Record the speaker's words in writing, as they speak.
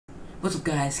What's up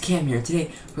guys, Cam here. Today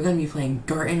we're going to be playing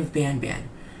Garten of BanBan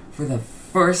for the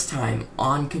first time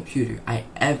on computer I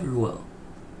ever will.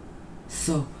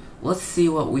 So let's see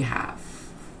what we have.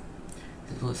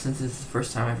 Since this is the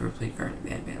first time I've ever played Garten of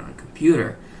BanBan on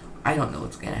computer, I don't know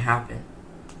what's going to happen.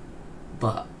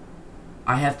 But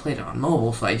I have played it on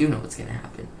mobile, so I do know what's going to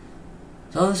happen.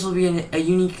 So this will be a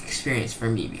unique experience for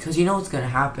me because you know what's going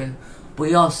to happen, but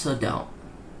you also don't.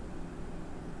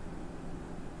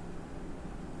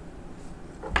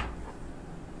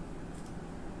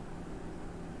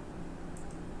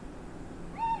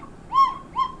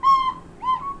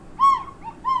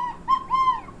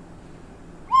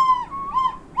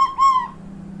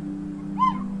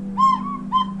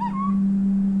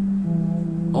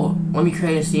 Let me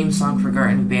create a theme song for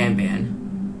Garten of BanBan.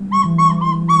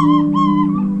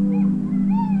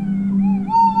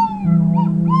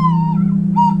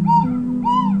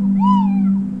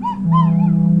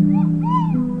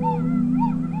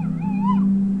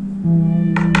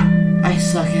 I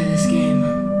suck at this game.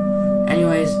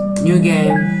 Anyways, new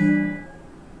game.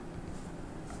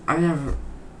 I've never...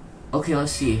 Okay,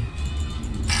 let's see.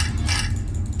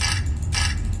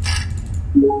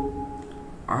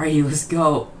 Alrighty, let's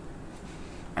go.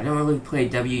 I don't really play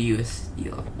WUSD.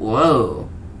 Whoa.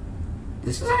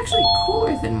 This is actually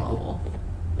cooler than mobile.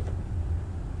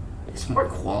 It's more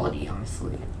quality,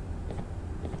 honestly.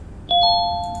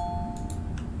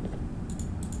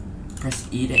 Press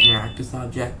E to interact with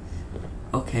object.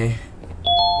 Okay.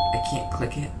 I can't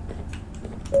click it.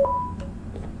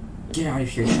 Get out of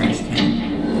here, trash can.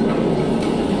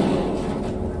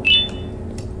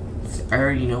 I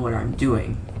already know what I'm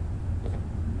doing.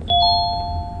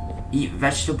 Eat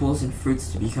vegetables and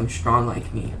fruits to become strong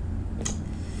like me.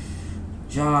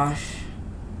 Josh.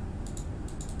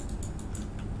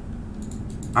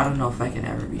 I don't know if I can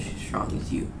ever be strong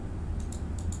as you.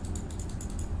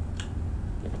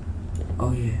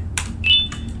 Oh yeah.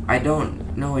 I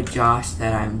don't know a Josh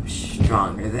that I'm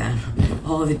stronger than.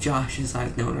 All the Joshes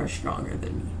I've known are stronger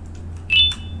than me.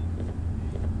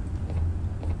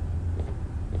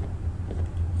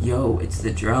 Yo, it's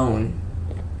the drone.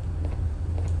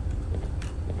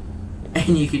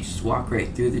 And you could just walk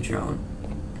right through the drone.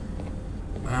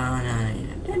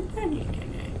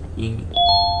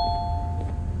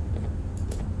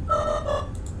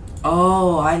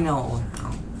 Oh, I know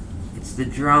now. It's the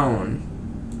drone.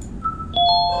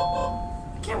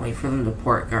 I can't wait for them to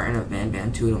port Garten of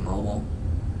BanBan 2 to mobile.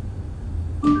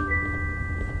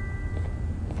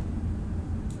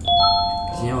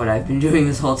 Because you know what I've been doing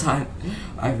this whole time?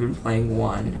 I've been playing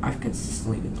 1. I've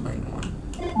consistently been playing 1.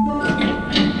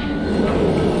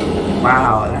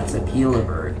 Wow, that's a peeler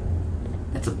bird.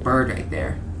 That's a bird right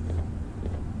there.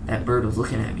 That bird was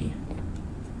looking at me.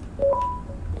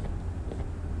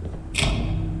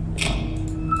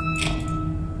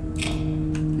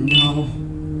 No.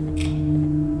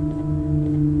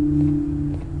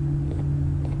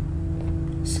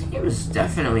 This game is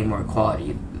definitely more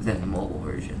quality than the mobile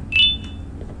version.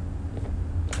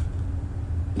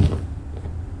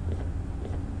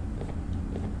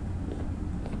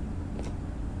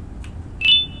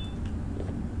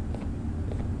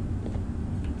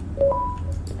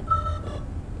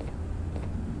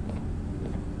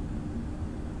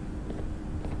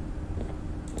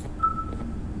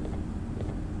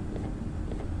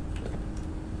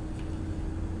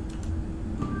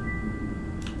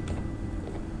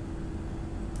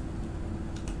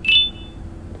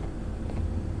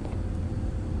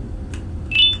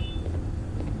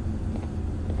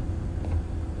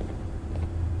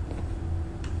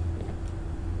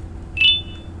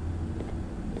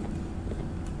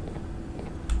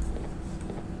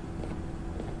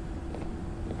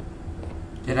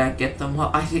 Did I get them all?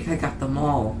 I think I got them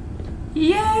all.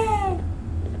 Yeah!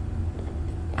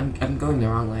 I'm going the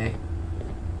wrong way.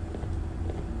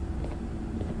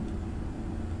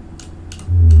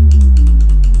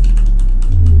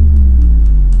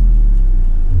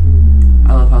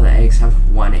 I love how the eggs have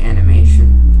one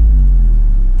animation.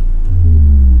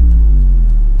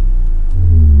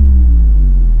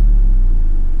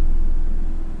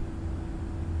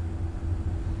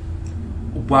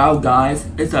 Wow guys,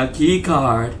 it's a key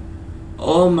card.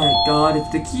 Oh my god, it's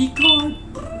the key card.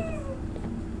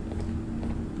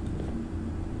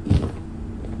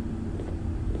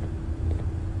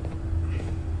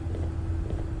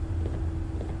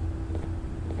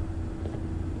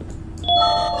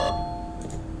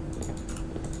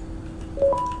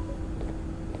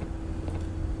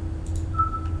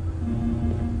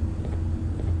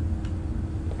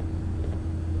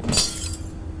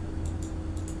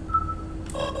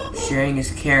 Sharing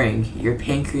is caring. Your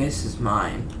pancreas is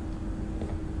mine.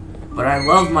 But I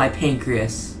love my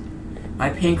pancreas. My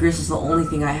pancreas is the only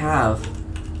thing I have.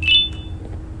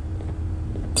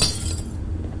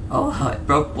 Oh, it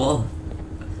broke both.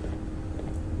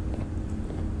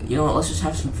 You know what, let's just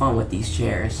have some fun with these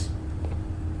chairs.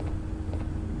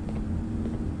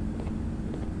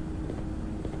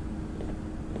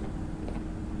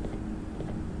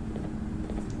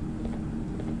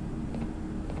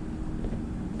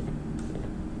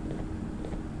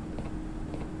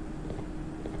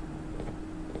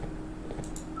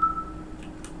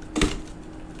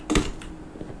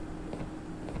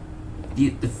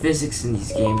 The physics in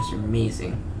these games are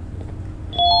amazing.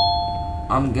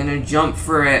 I'm gonna jump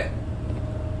for it.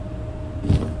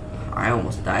 I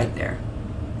almost died there.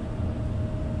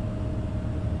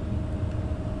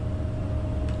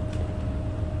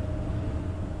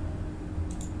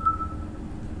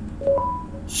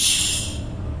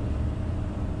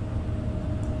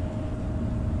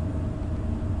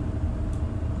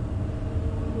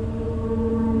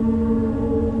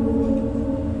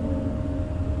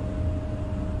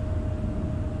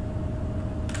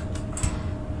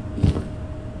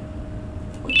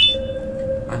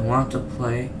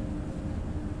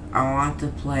 I want to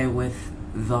play with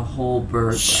the whole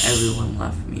bird, but everyone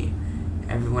left me.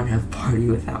 Everyone have party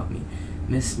without me.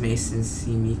 Miss Mason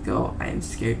see me go. I am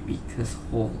scared because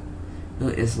whole hill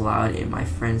is loud and my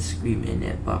friends scream in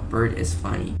it, but bird is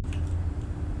funny.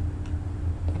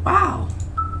 Wow.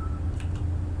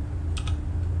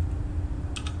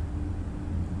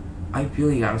 I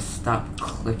really gotta stop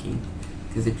clicking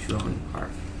to the drone part.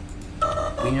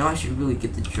 You know, I should really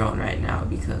get the drone right now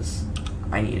because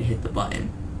I need to hit the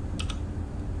button.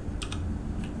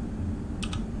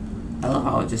 I love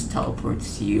how it just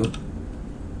teleports to you.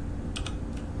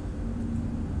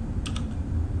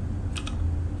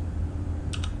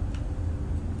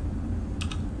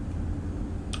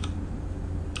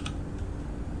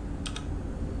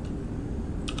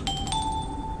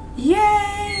 Yay!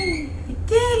 I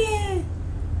did it!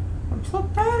 I'm so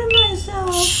proud of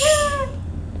myself! Yeah!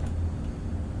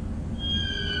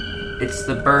 It's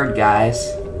the bird,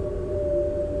 guys.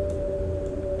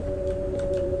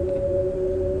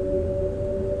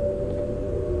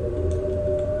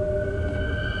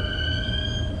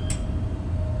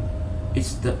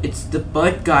 It's the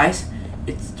bud, guys.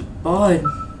 It's the bud.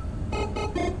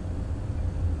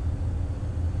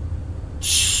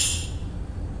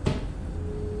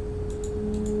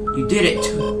 You did it.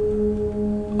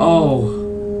 Oh.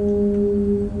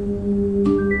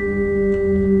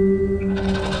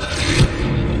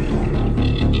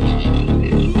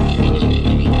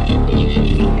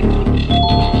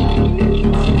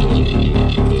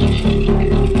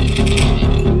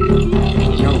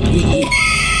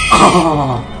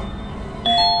 Oh,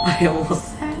 I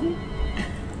almost had it.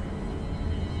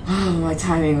 Oh, my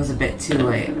timing was a bit too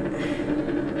late.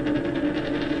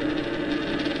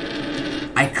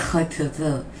 I clicked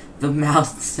the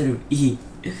mouse instead of E.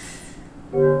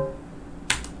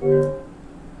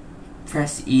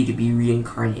 Press E to be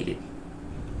reincarnated.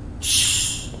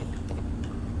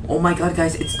 Oh my god,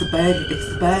 guys, it's the bed.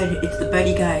 It's the bed. It's the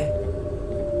beddy guy.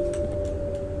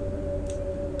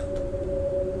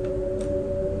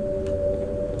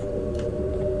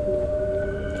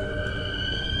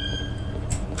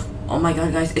 Oh my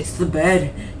god, guys, it's the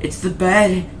bed. It's the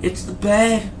bed. It's the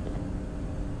bed.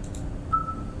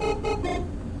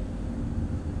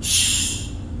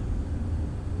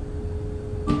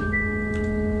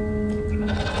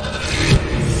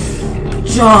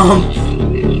 Jump!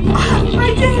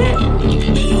 I did it!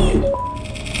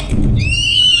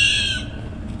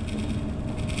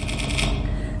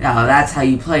 Now that's how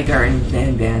you play Garten of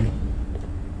BanBan.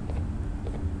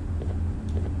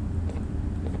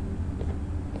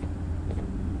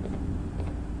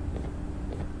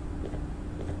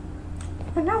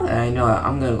 But now that I know it,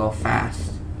 I'm gonna go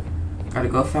fast. Gotta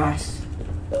go fast.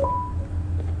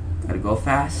 Gotta go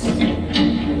fast. Gotta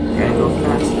go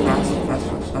fast, fast,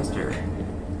 fast, faster.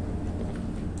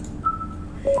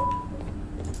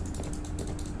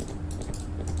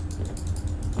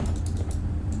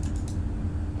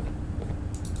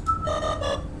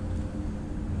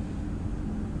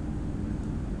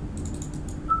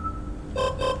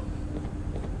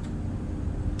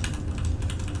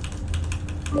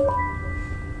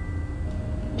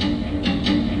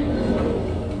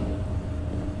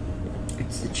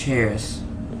 It's the chairs.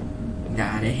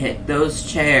 Gotta hit those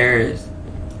chairs.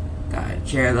 Gotta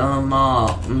chair them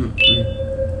all.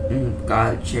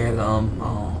 Gotta chair them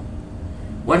all.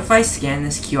 What if I scan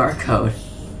this QR code?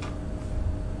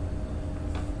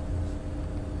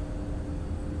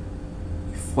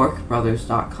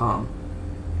 Forkbrothers.com.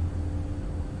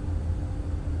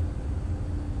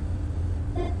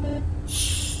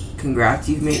 Congrats,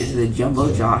 you've made it to the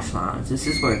Jumbo Josh Lounge. This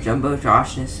is where Jumbo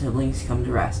Josh and his siblings come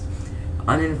to rest.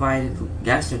 Uninvited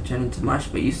guests are turned into mush,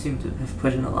 but you seem to have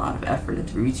put in a lot of effort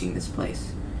into reaching this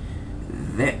place.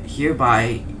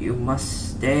 Hereby, you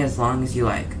must stay as long as you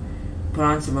like. Put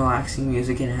on some relaxing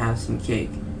music and have some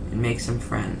cake, and make some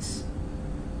friends.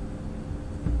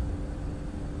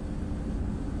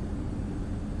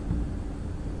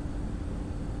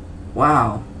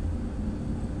 Wow.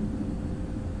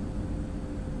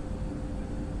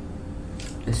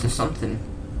 This is something.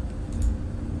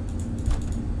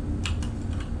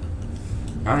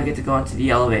 Now I get to go into the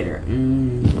elevator.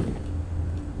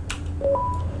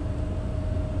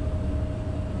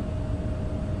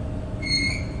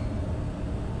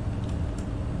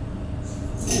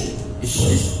 Is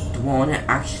this drone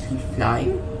actually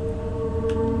flying?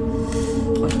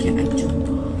 Why can't I jump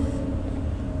off?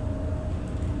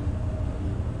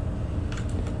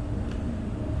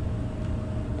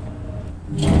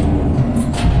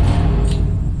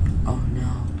 Oh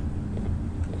no.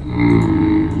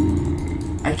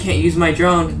 I can't use my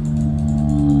drone.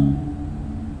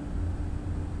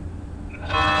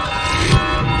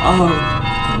 Oh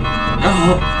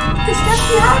no. This can't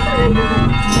be happening.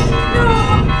 No.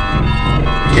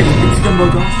 It's Jumbo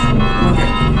Josh. Okay.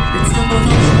 It's Jumbo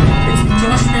Josh. It's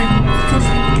Josh man. Josh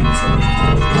man.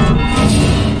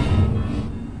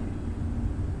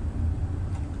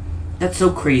 That's so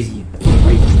crazy. That's so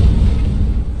crazy.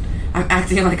 I'm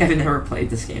acting like I've never played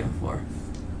this game before.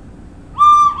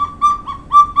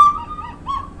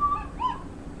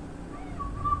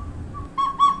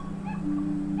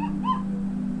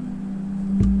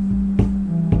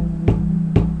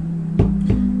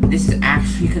 This is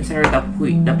actually considered the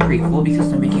prequel because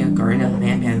they're making a Garten of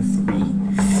BanBan 3.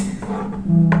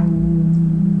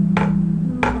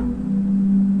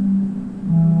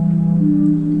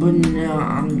 But no,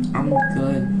 I'm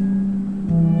good.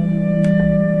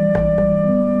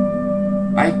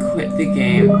 I quit the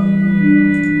game.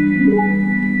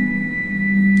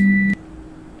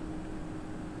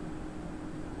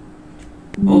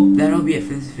 Well, that'll be it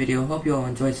for this video. Hope you all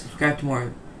enjoyed.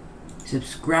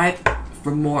 Subscribe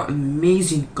for more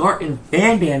amazing Garten of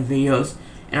BanBan videos,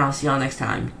 and I'll see y'all next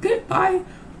time. Goodbye.